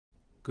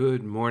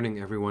Good morning,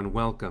 everyone.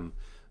 Welcome.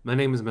 My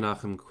name is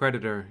Menachem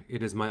Creditor.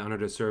 It is my honor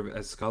to serve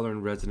as scholar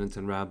in residence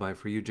and rabbi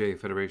for UJ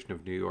Federation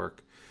of New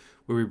York,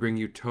 where we bring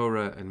you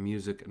Torah and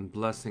music and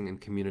blessing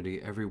and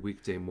community every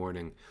weekday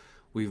morning.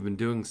 We've been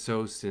doing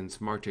so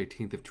since March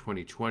 18th of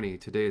 2020.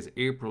 Today is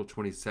April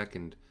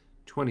 22nd,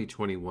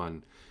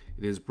 2021.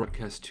 It is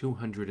broadcast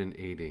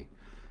 280,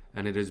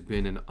 and it has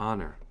been an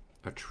honor,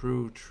 a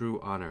true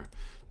honor,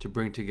 to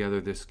bring together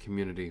this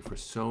community for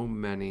so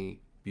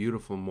many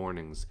beautiful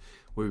mornings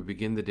where we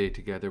begin the day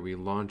together. We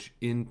launch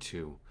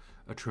into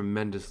a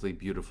tremendously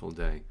beautiful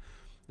day.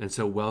 And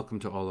so welcome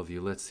to all of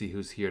you. Let's see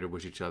who's here to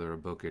wish each other a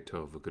Boker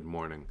Tov, a good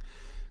morning.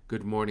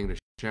 Good morning to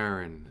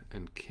Sharon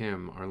and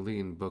Kim,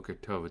 Arlene, Boker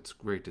Tov. It's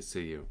great to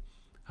see you.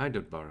 Hi,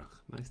 Dud Baruch.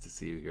 Nice to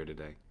see you here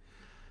today.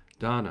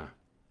 Donna,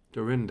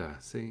 Dorinda,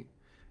 see,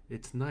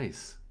 it's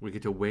nice. We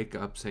get to wake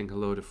up saying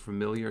hello to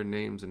familiar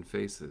names and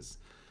faces.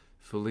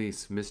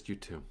 Felice, missed you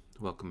too.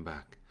 Welcome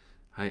back.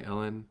 Hi,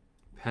 Ellen.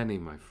 Penny,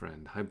 my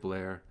friend. Hi,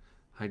 Blair.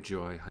 Hi,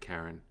 Joy. Hi,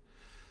 Karen.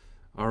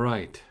 All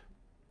right.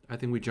 I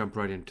think we jump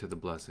right into the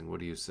blessing. What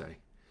do you say?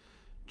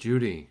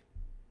 Judy,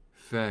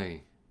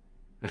 Faye.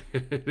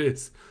 It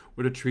is.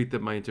 What a treat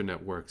that my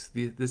internet works.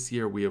 This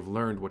year we have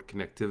learned what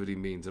connectivity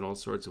means in all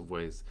sorts of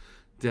ways.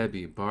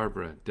 Debbie,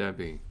 Barbara,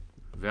 Debbie,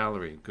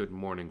 Valerie, good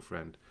morning,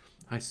 friend.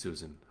 Hi,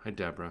 Susan. Hi,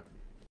 Deborah.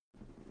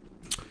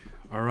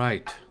 All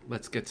right.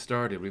 Let's get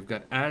started. We've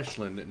got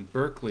Ashland and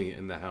Berkeley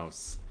in the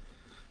house.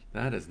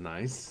 That is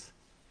nice.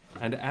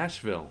 And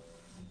Asheville.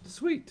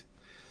 Sweet.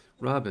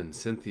 Robin,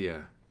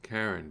 Cynthia,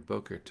 Karen,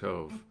 Boker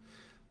Tov,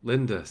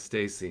 Linda,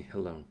 Stacy,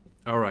 hello.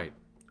 All right.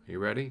 Are you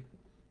ready?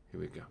 Here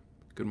we go.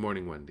 Good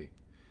morning, Wendy.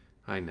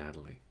 Hi,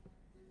 Natalie.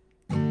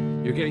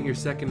 You're getting your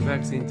second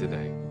vaccine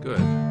today. Good.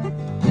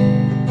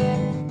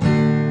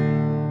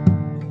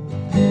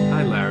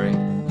 Hi, Larry.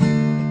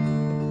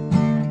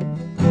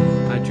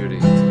 Hi, Judy.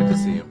 It's good to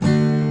see you.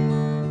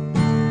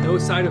 No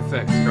side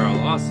effects, Carl.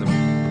 Awesome.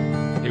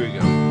 Here we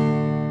go.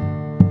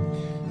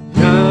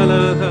 La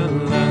la la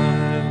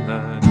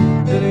la,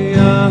 diddy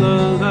la la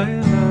la,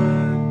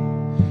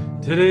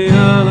 diddy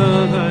la la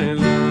la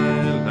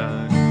la,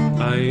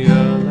 ay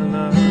la la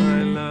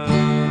la.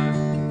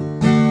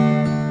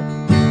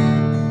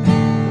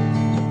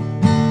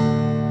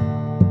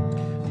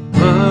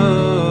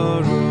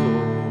 Baruch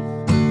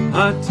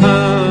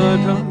atah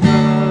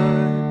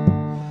Adonai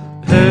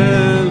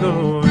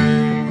Eloheinu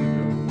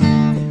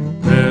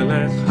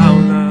melech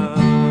haolam.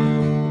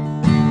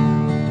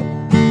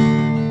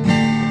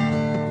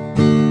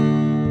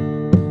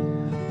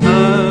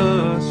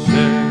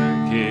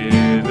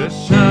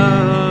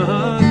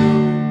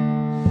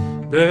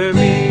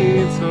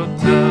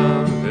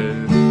 במצוותיו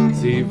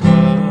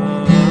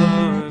וציוונו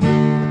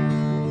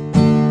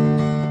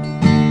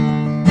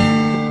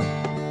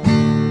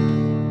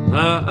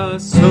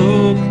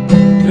לעסוק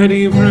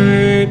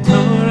בדברי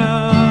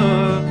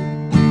תורה,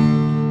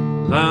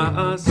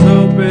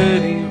 לעסוק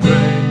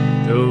בדברי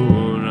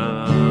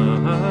תורה,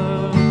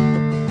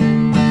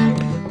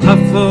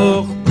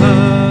 הפוך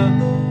בה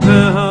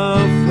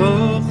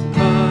והפוך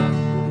בה,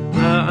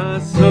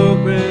 לעסוק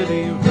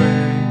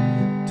בדברי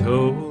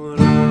תורה.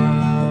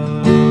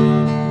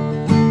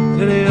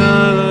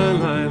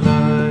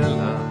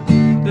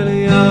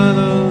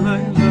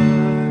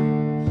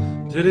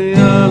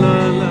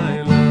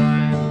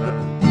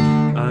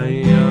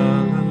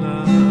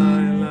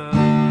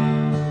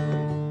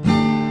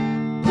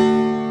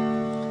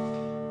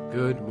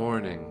 Good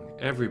morning,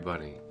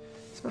 everybody,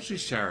 especially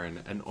Sharon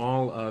and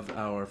all of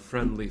our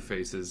friendly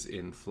faces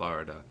in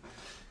Florida.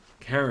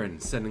 Karen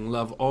sending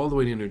love all the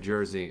way to New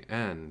Jersey,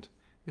 and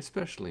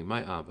especially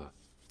my Abba.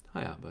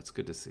 Hi, Abba. It's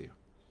good to see you.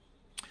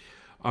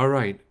 All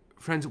right,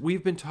 friends,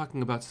 we've been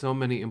talking about so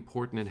many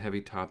important and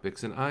heavy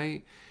topics, and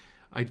I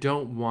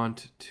don't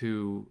want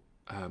to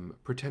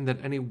pretend that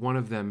any one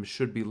of them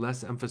should be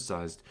less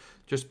emphasized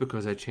just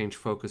because I changed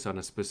focus on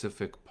a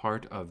specific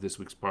part of this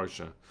week's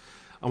Parsha.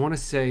 I want to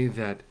say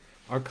that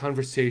our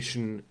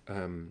conversation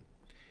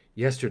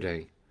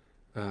yesterday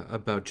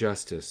about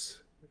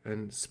justice,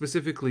 and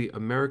specifically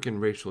American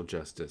racial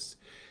justice,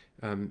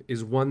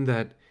 is one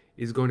that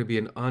is going to be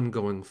an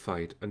ongoing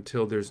fight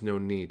until there's no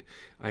need.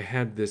 I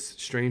had this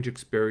strange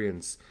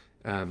experience.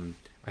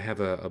 I have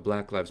a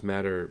Black Lives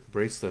Matter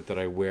bracelet that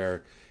I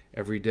wear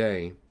every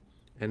day,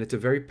 and it's a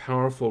very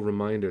powerful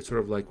reminder, sort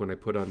of like when I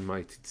put on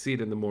my tzitzit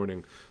in the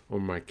morning, or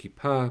my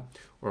kippah,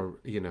 or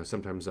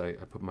sometimes I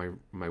put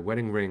my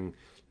wedding ring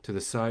to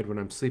the side when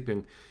I'm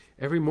sleeping.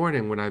 Every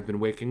morning when I've been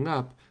waking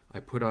up, I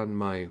put on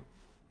my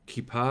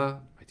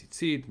kippah, my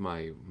tzitzit,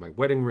 my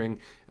wedding ring,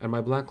 and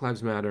my Black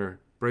Lives Matter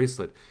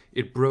bracelet.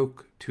 It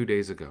broke 2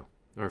 days ago,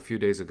 or a few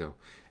days ago,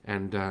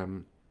 and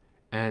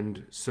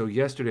so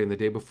yesterday and the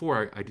day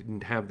before I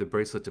didn't have the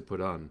bracelet to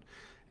put on,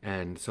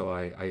 and so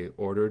I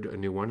ordered a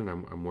new one, and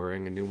I'm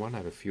wearing a new one. I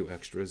have a few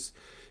extras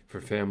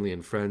for family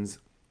and friends,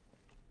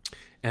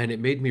 and it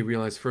made me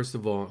realize, first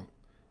of all,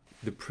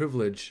 the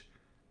privilege,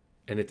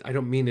 and I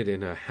don't mean it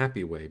in a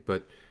happy way,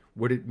 but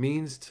what it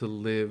means to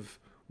live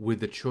with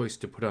the choice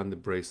to put on the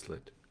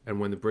bracelet and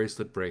when the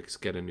bracelet breaks,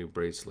 get a new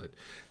bracelet.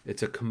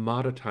 It's a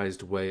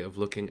commoditized way of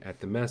looking at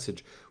the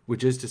message,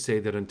 which is to say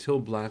that until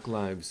Black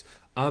lives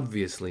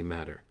obviously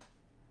matter,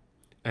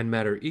 and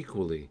matter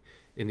equally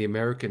in the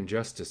American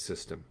justice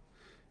system,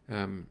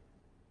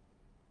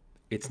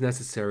 it's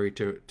necessary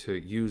to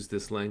use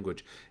this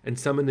language. And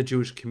some in the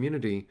Jewish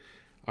community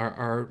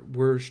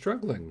were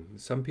struggling.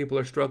 Some people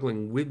are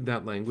struggling with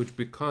that language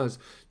because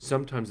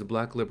sometimes the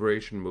Black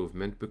liberation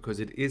movement, because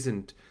it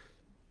isn't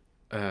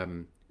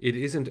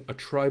a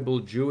tribal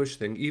Jewish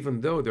thing,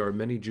 even though there are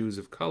many Jews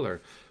of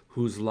color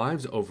whose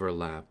lives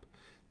overlap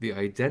the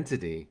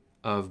identity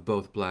of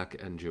both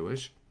Black and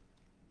Jewish.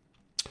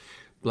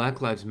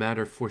 Black Lives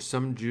Matter for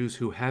some Jews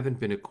who haven't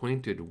been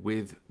acquainted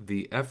with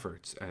the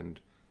efforts, and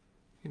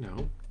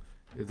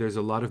there's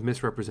a lot of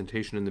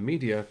misrepresentation in the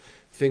media,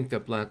 think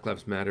that Black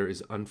Lives Matter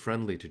is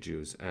unfriendly to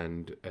Jews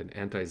and an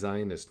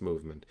anti-Zionist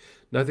movement.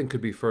 Nothing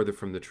could be further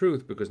from the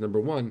truth, because number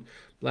one,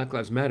 Black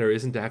Lives Matter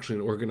isn't actually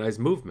an organized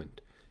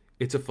movement.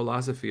 It's a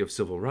philosophy of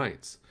civil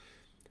rights.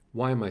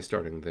 Why am I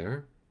starting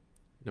there?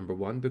 Number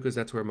one, because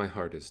that's where my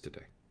heart is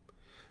today.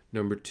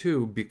 Number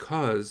two,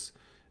 because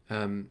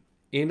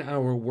in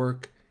our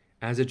work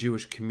as a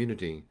Jewish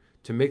community,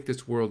 to make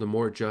this world a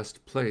more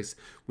just place,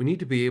 we need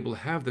to be able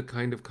to have the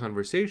kind of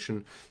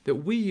conversation that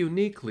we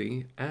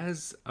uniquely,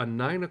 as a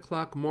 9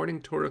 o'clock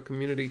morning Torah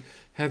community,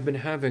 have been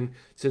having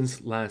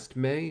since last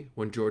May,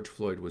 when George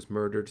Floyd was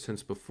murdered,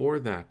 since before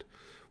that,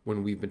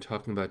 when we've been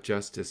talking about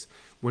justice,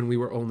 when we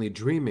were only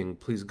dreaming,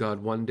 please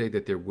God, one day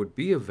that there would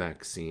be a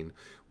vaccine,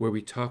 where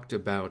we talked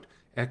about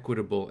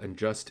equitable and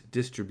just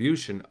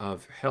distribution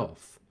of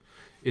health.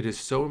 It is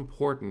so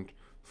important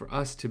for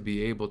us to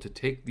be able to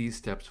take these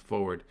steps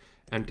forward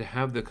and to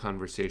have the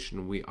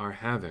conversation we are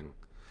having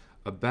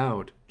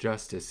about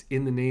justice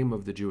in the name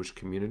of the Jewish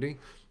community,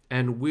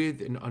 and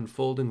with an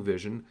unfolding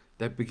vision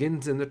that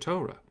begins in the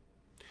Torah.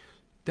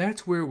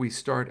 That's where we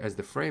start as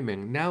the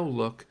framing. Now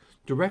look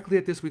directly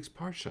at this week's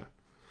Parsha,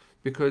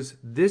 because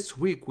this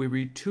week we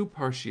read two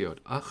Parshiot,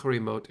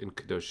 Acharei Mot and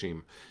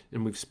Kedoshim,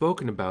 and we've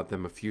spoken about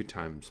them a few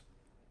times,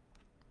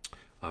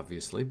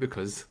 obviously,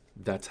 because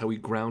that's how we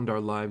ground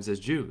our lives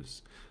as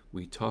Jews.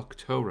 We talk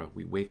Torah,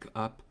 we wake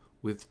up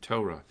with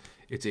Torah.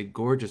 It's a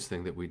gorgeous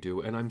thing that we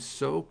do, and I'm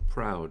so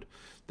proud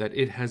that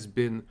it has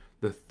been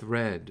the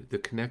thread, the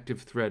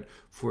connective thread,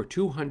 for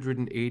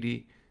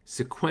 280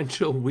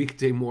 sequential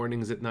weekday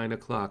mornings at 9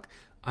 o'clock.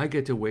 I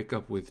get to wake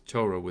up with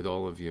Torah with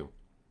all of you.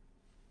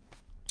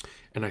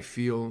 And I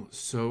feel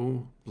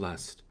so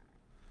blessed.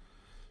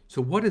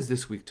 So what does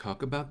this week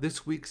talk about?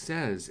 This week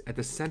says, at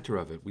the center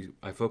of it,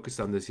 I focused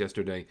on this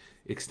yesterday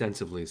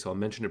extensively, so I'll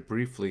mention it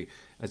briefly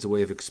as a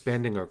way of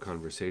expanding our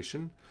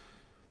conversation.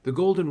 The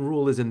golden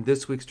rule is in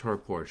this week's Torah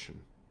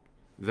portion.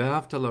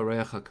 Ve'ahavta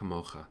l'reacha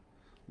kamocha.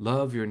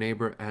 Love your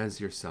neighbor as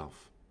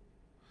yourself.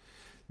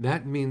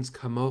 That means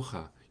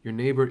kamocha. Your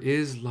neighbor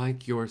is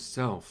like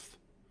yourself.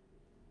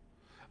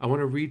 I want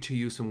to read to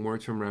you some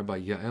words from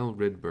Rabbi Yael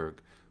Ridberg,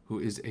 who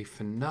is a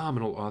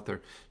phenomenal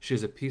author. She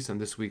has a piece on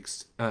this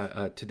week's,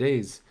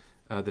 today's,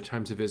 The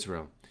Times of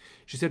Israel.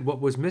 She said,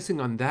 what was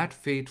missing on that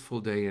fateful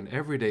day, and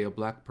every day a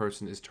Black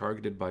person is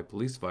targeted by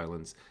police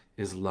violence,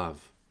 is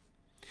love.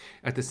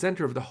 At the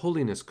center of the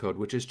Holiness Code,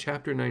 which is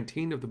chapter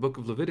 19 of the book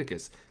of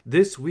Leviticus,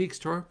 this week's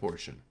Torah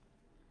portion,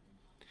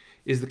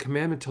 is the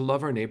commandment to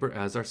love our neighbor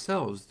as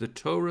ourselves. The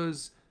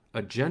Torah's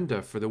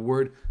agenda for the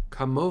word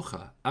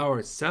kamocha,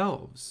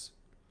 ourselves,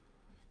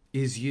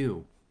 is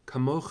you.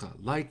 Kamocha,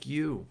 like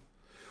you.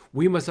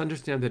 We must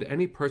understand that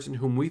any person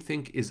whom we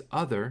think is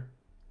other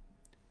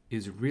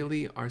is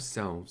really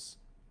ourselves.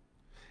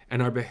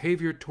 And our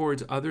behavior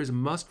towards others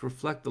must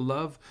reflect the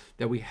love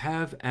that we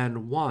have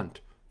and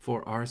want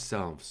for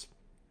ourselves.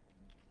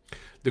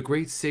 The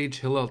great sage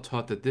Hillel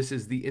taught that this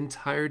is the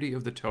entirety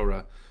of the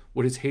Torah.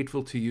 What is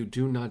hateful to you,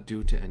 do not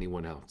do to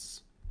anyone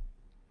else.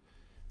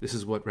 This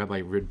is what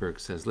Rabbi Ridberg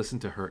says. Listen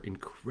to her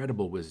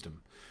incredible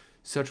wisdom.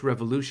 Such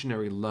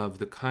revolutionary love,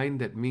 the kind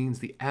that means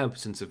the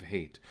absence of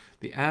hate,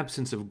 the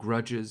absence of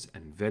grudges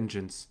and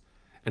vengeance,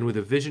 and with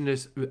a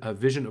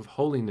vision of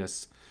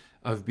holiness,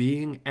 of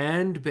being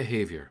and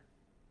behavior,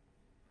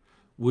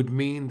 would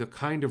mean the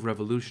kind of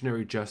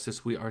revolutionary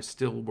justice we are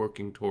still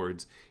working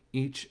towards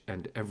each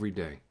and every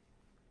day.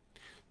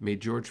 May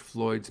George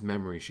Floyd's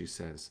memory, she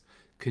says,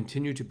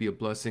 continue to be a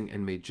blessing,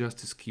 and may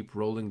justice keep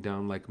rolling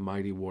down like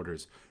mighty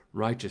waters,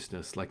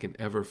 righteousness like an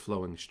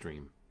ever-flowing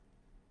stream.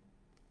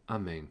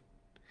 Amen.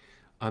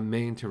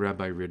 Amen to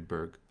Rabbi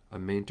Ridberg.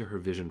 Amen to her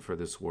vision for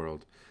this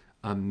world.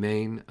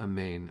 Amen,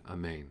 amen,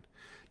 amen.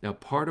 Now,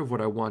 part of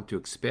what I want to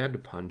expand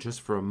upon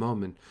just for a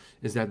moment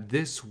is that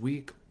this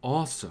week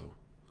also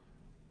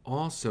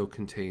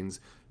contains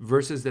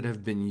verses that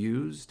have been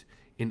used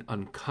in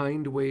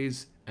unkind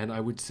ways, and I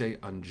would say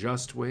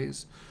unjust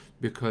ways,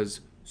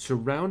 because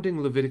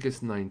surrounding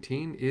Leviticus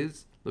 19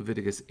 is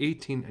Leviticus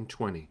 18 and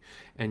 20,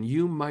 and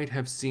you might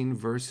have seen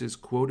verses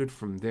quoted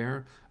from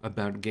there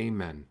about gay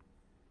men.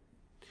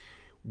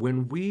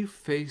 When we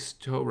face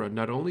Torah,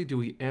 not only do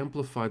we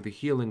amplify the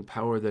healing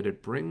power that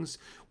it brings,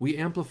 we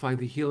amplify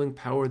the healing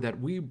power that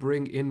we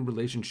bring in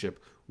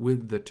relationship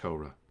with the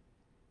Torah.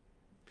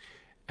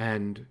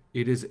 And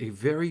it is a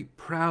very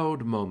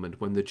proud moment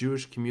when the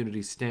Jewish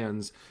community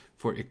stands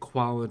for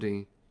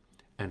equality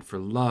and for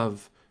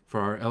love for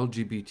our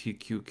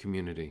LGBTQ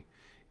community.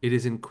 It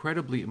is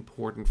incredibly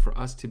important for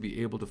us to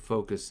be able to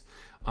focus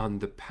on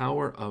the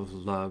power of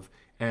love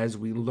as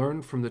we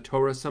learn from the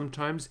Torah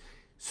sometimes,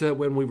 so that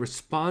when we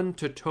respond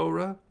to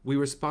Torah, we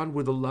respond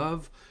with the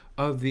love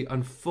of the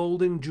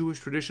unfolding Jewish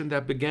tradition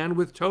that began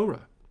with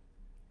Torah.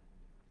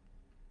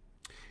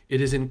 It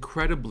is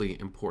incredibly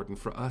important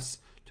for us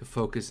to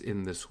focus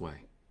in this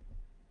way.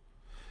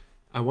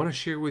 I want to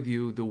share with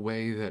you the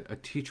way that a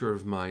teacher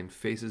of mine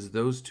faces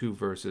those two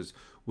verses,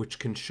 which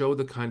can show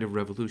the kind of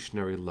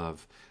revolutionary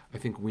love I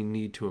think we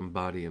need to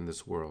embody in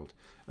this world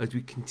as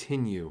we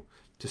continue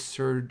to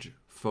surge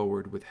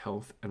forward with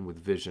health and with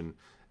vision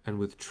and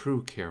with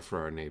true care for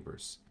our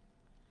neighbors.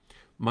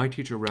 My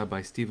teacher,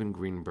 Rabbi Stephen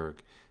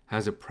Greenberg,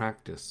 has a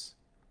practice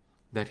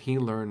that he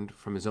learned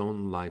from his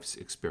own life's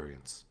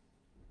experience.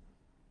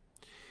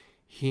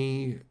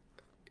 He,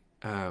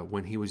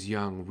 when he was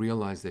young,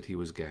 realized that he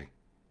was gay.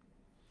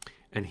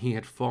 And he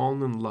had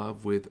fallen in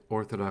love with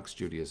Orthodox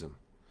Judaism.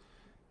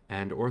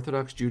 And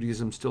Orthodox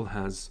Judaism still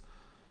has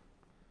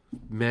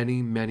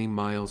many, many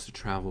miles to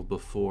travel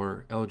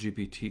before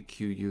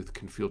LGBTQ youth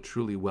can feel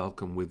truly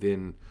welcome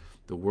within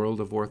the world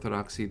of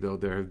Orthodoxy, though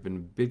there have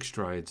been big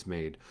strides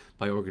made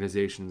by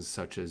organizations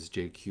such as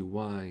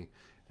JQY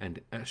and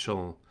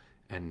Eshel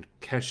and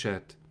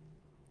Keshet.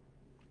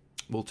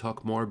 We'll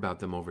talk more about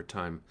them over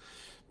time.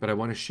 But I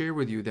want to share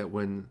with you that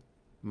when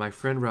my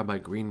friend Rabbi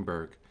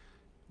Greenberg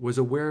was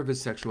aware of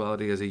his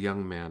sexuality as a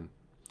young man,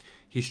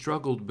 he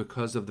struggled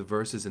because of the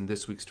verses in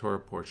this week's Torah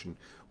portion,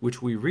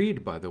 which we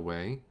read, by the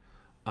way,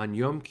 on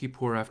Yom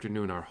Kippur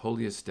afternoon, our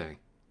holiest day.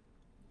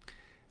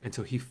 And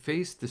so he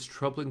faced this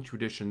troubling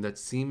tradition that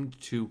seemed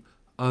to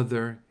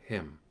other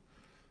him.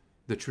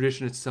 The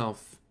tradition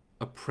itself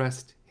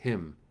oppressed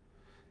him.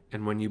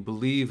 And when you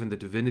believe in the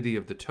divinity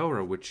of the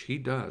Torah, which he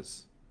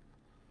does,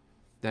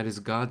 that is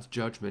God's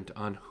judgment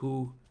on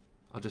who,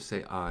 I'll just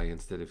say I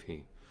instead of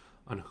he,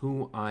 on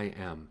who I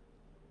am.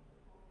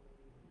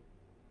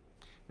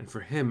 And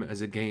for him,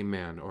 as a gay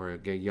man or a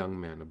gay young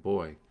man, a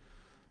boy,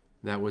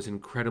 that was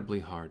incredibly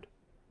hard.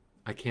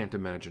 I can't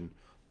imagine.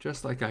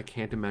 Just like I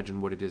can't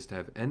imagine what it is to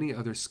have any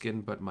other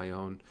skin but my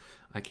own,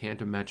 I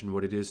can't imagine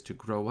what it is to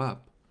grow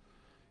up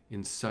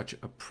in such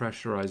a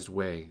pressurized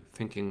way,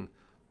 thinking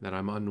that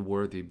I'm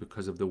unworthy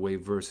because of the way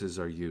verses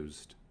are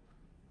used.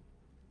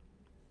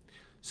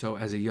 So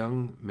as a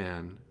young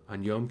man,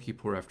 on Yom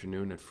Kippur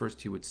afternoon, at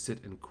first he would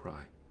sit and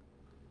cry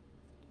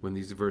when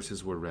these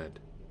verses were read,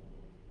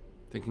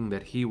 thinking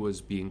that he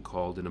was being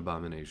called an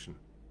abomination.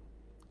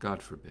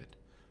 God forbid.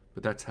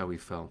 But that's how he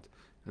felt,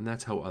 and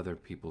that's how other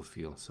people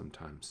feel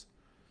sometimes.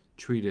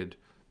 Treated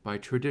by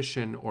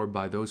tradition or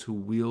by those who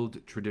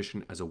wield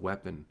tradition as a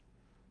weapon,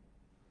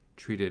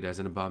 treated as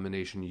an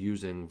abomination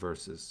using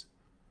verses.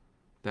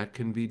 That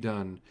can be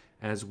done,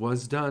 as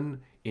was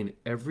done in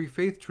every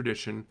faith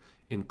tradition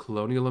in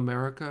colonial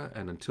America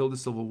and until the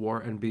Civil War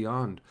and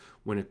beyond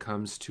when it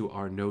comes to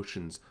our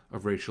notions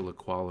of racial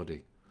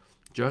equality.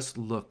 Just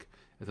look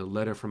at the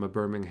letter from a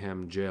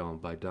Birmingham jail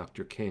by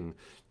Dr. King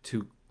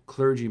to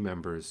clergy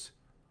members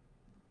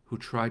who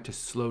tried to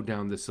slow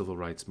down the civil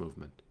rights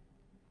movement.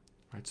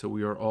 Right, so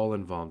we are all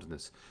involved in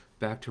this.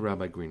 Back to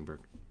Rabbi Greenberg.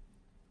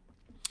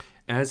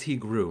 As he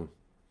grew,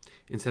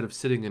 instead of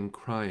sitting and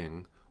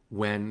crying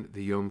when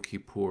the Yom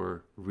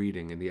Kippur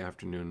reading in the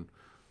afternoon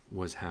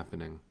was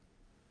happening,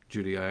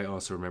 Judy, I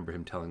also remember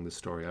him telling this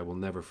story. I will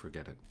never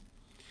forget it.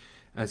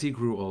 As he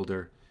grew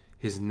older,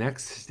 his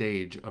next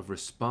stage of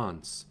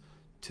response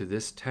to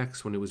this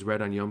text when it was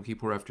read on Yom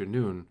Kippur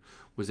afternoon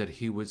was that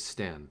he would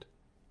stand.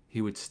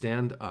 He would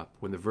stand up.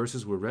 When the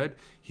verses were read,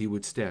 he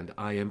would stand.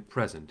 I am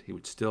present. He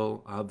would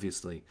still,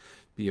 obviously,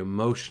 be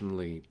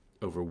emotionally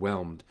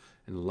overwhelmed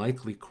and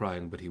likely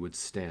crying, but he would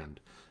stand.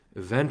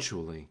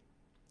 Eventually,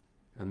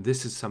 and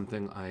this is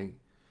something I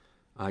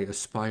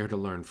aspire to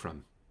learn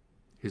from,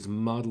 his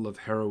model of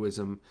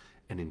heroism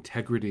and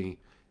integrity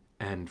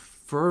and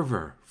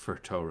fervor for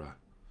Torah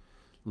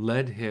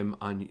led him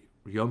on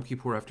Yom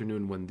Kippur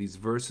afternoon when these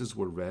verses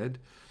were read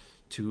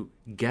to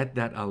get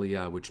that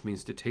aliyah, which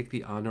means to take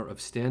the honor of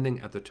standing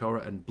at the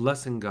Torah and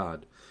blessing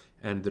God.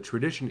 And the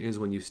tradition is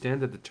when you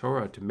stand at the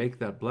Torah to make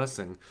that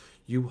blessing,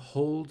 you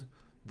hold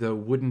the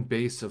wooden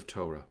base of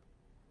Torah.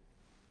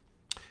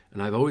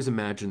 And I've always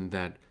imagined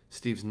that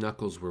Steve's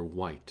knuckles were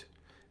white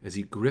as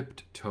he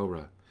gripped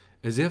Torah,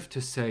 as if to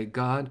say,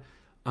 God,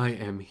 I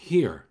am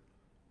here.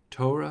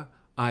 Torah,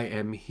 I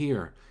am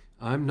here.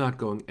 I'm not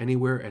going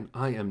anywhere, and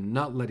I am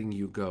not letting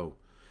you go.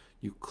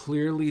 You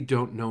clearly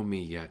don't know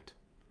me yet.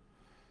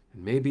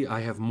 And maybe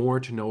I have more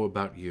to know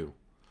about you,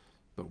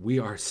 but we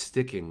are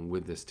sticking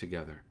with this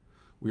together.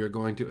 We are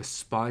going to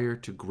aspire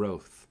to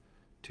growth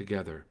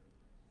together.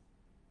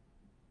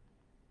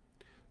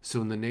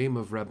 So in the name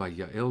of Rabbi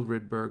Yael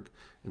Ridberg,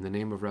 in the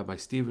name of Rabbi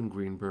Stephen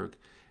Greenberg,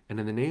 and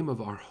in the name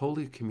of our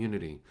holy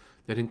community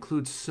that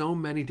includes so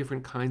many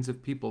different kinds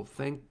of people,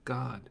 thank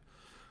God,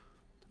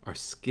 our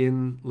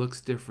skin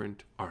looks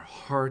different, our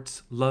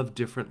hearts love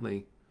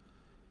differently,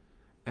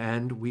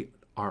 and we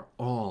are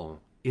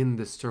all in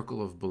this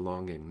circle of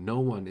belonging. No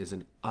one is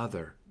an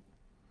other.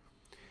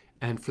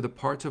 And for the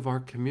parts of our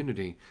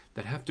community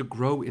that have to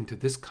grow into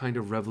this kind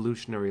of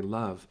revolutionary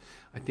love,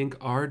 I think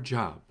our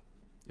job,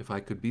 if I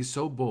could be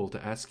so bold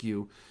to ask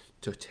you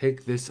to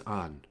take this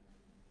on,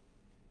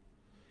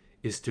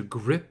 is to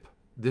grip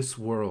this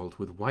world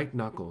with white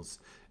knuckles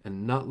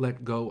and not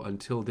let go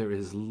until there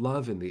is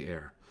love in the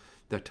air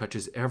that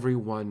touches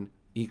everyone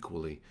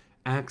equally,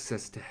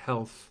 access to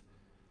health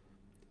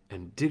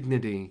and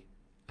dignity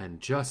and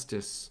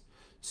justice,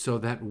 so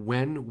that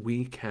when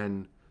we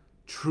can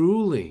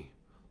truly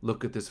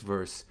look at this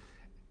verse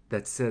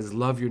that says,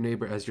 love your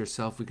neighbor as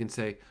yourself, we can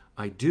say,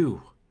 I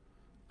do,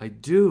 I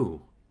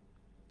do,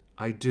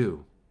 I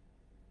do.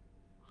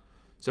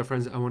 So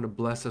friends, I want to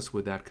bless us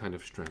with that kind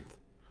of strength,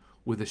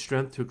 with the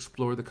strength to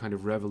explore the kind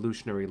of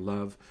revolutionary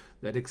love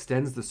that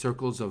extends the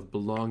circles of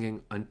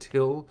belonging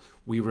until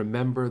we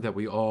remember that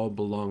we all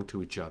belong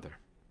to each other.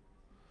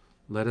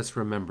 Let us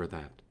remember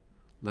that.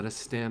 Let us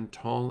stand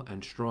tall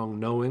and strong,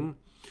 knowing,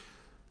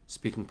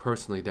 speaking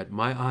personally, that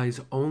my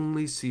eyes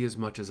only see as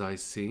much as I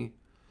see,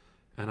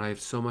 and I have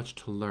so much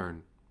to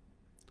learn.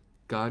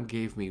 God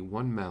gave me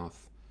one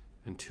mouth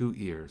and two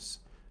ears,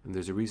 and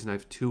there's a reason I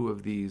have two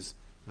of these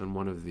and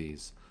one of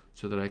these,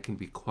 so that I can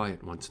be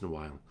quiet once in a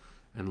while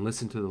and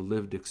listen to the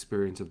lived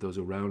experience of those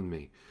around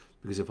me.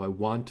 Because if I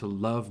want to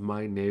love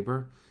my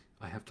neighbor,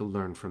 I have to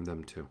learn from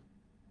them too.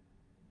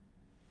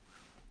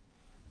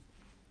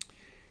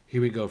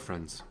 Here we go,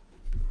 friends.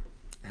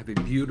 Have a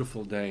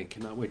beautiful day.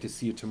 Cannot wait to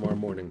see you tomorrow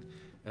morning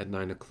at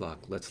 9 o'clock.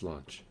 Let's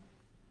launch.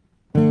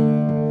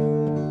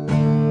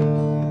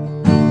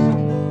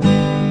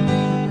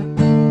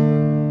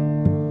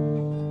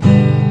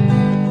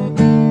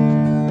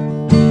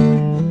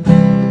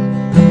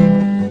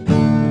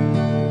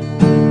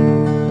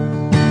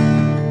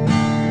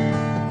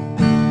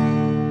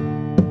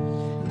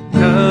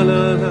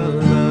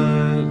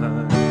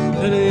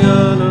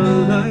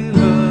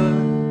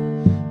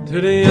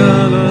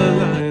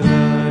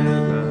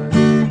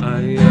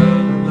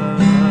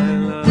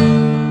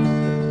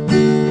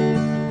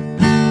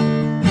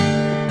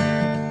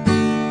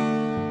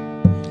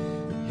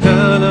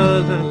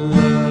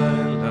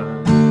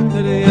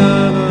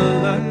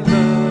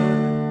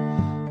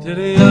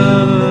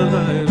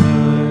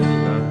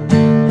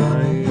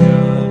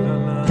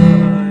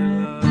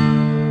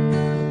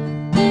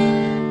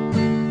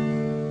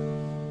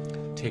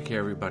 Take care,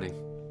 everybody.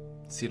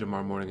 See you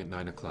tomorrow morning at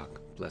 9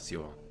 o'clock. Bless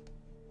you all.